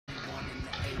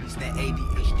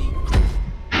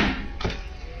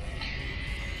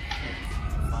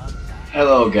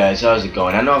Hello guys, how's it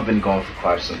going? I know I've been going for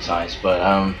quite some time, but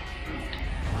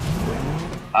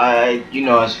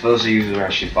as for those of you who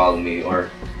actually follow me or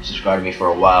subscribe to me for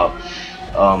a while,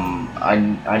 I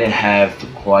didn't have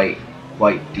quite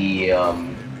the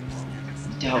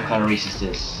what the hell kind of race is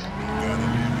this?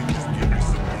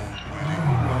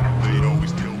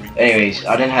 Anyways,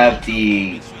 I didn't have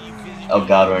the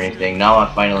Elgato or anything. Now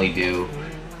I finally do,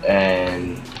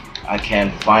 and I can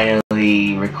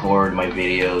finally record my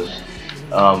videos.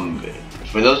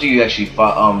 For those of you who actually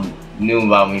knew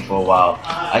about me for a while,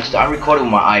 I recorded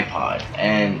with my iPod,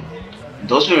 and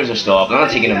those videos are still up. I'm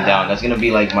not taking them down. That's gonna be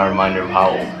like my reminder of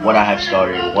what I have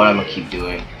started, what I'm gonna keep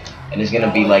doing, and it's gonna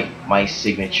be like my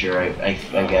signature, I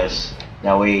guess.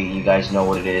 That way you guys know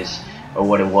what it is or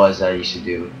what it was that I used to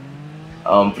do.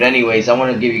 But anyways, I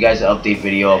want to give you guys an update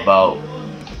video about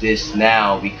this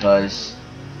now because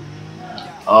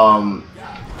how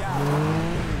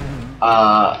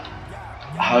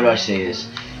do I say this?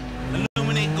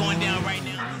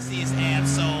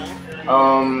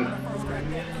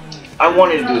 I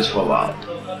wanted to do this for a while,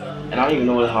 and I don't even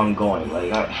know where the hell I'm going.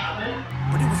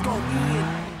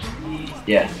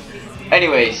 Yeah.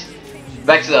 Anyways,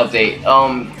 back to the update.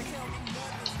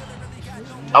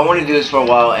 I wanted to do this for a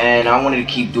while, and I wanted to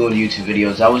keep doing YouTube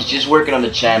videos. I was just working on the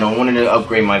channel. I wanted to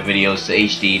upgrade my videos to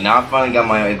HD. Now I finally got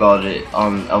my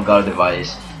Elgato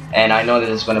device, and I know that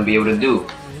it's gonna be able to do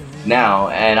now.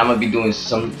 And I'm gonna be doing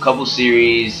couple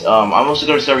series. I'm also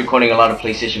gonna start recording a lot of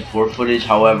PlayStation 4 footage.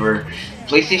 However,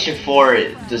 PlayStation 4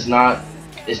 is not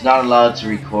allowed to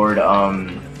record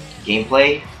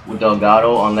gameplay with the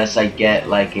Elgato unless I get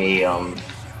like a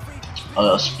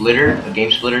splitter, a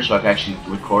game splitter, so I can actually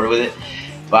record with it.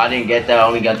 But I didn't get that. I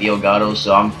only got the Elgato,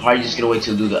 so I'm probably just gonna wait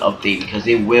till do the update because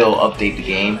they will update the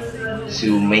game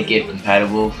to make it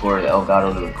compatible for the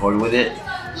Elgato to record with it.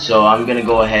 So I'm gonna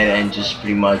go ahead and just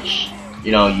pretty much,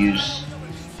 use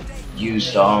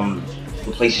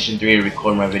the PlayStation 3 to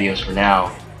record my videos for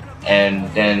now. And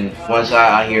then once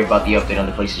I hear about the update on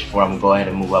the PlayStation 4, I'm gonna go ahead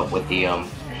and move up with the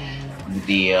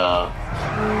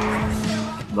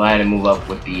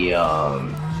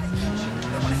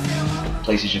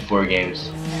PlayStation 4 games.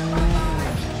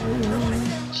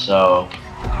 So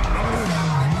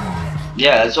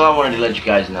yeah, that's all I wanted to let you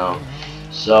guys know.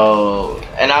 So,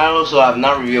 and I also have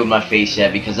not revealed my face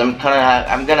yet because I'm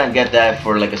gonna get that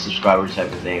for like a subscriber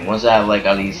type of thing. Once I have like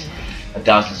at least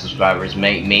 1,000 subscribers,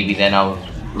 maybe then I'll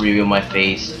reveal my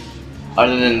face.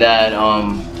 Other than that,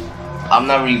 I'm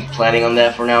not really planning on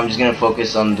that for now. I'm just gonna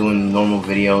focus on doing normal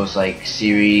videos like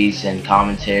series and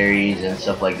commentaries and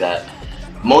stuff like that.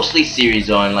 Mostly series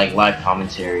on like live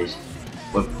commentaries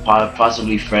with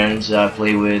possibly friends that I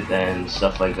play with and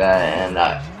stuff like that. And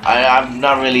I'm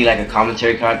not really like a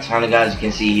commentary kind of guy, as you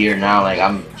can see here now. Like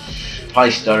I'm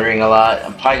probably stuttering a lot.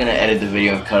 I'm probably gonna edit the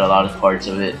video and cut a lot of parts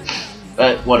of it,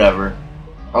 but whatever,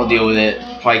 I'll deal with it.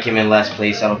 Probably came in last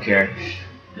place, I don't care.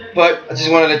 But I just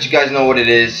want to let you guys know what it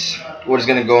is, what is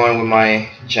gonna go on with my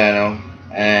channel,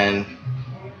 and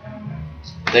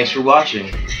thanks for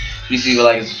watching. Please leave a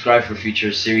like and subscribe for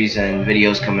future series and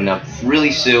videos coming up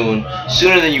really soon,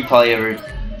 sooner than you probably ever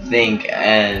think,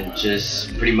 and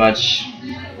just pretty much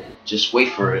just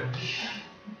wait for it.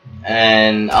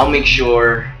 And I'll make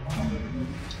sure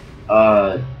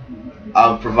I'll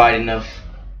provide enough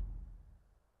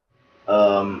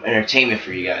entertainment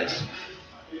for you guys.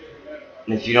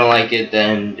 And if you don't like it,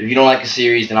 then if you don't like a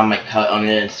series, then I might cut on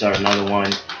it and start another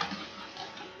one.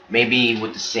 Maybe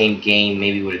with the same game,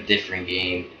 maybe with a different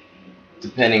game,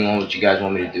 depending on what you guys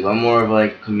want me to do. I'm more of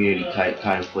like a community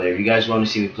kind of player. If you guys want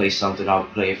to see me play something, I'll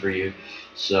play it for you.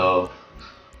 So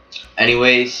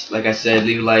anyways, like I said,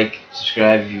 leave a like,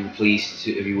 subscribe if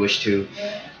you wish to.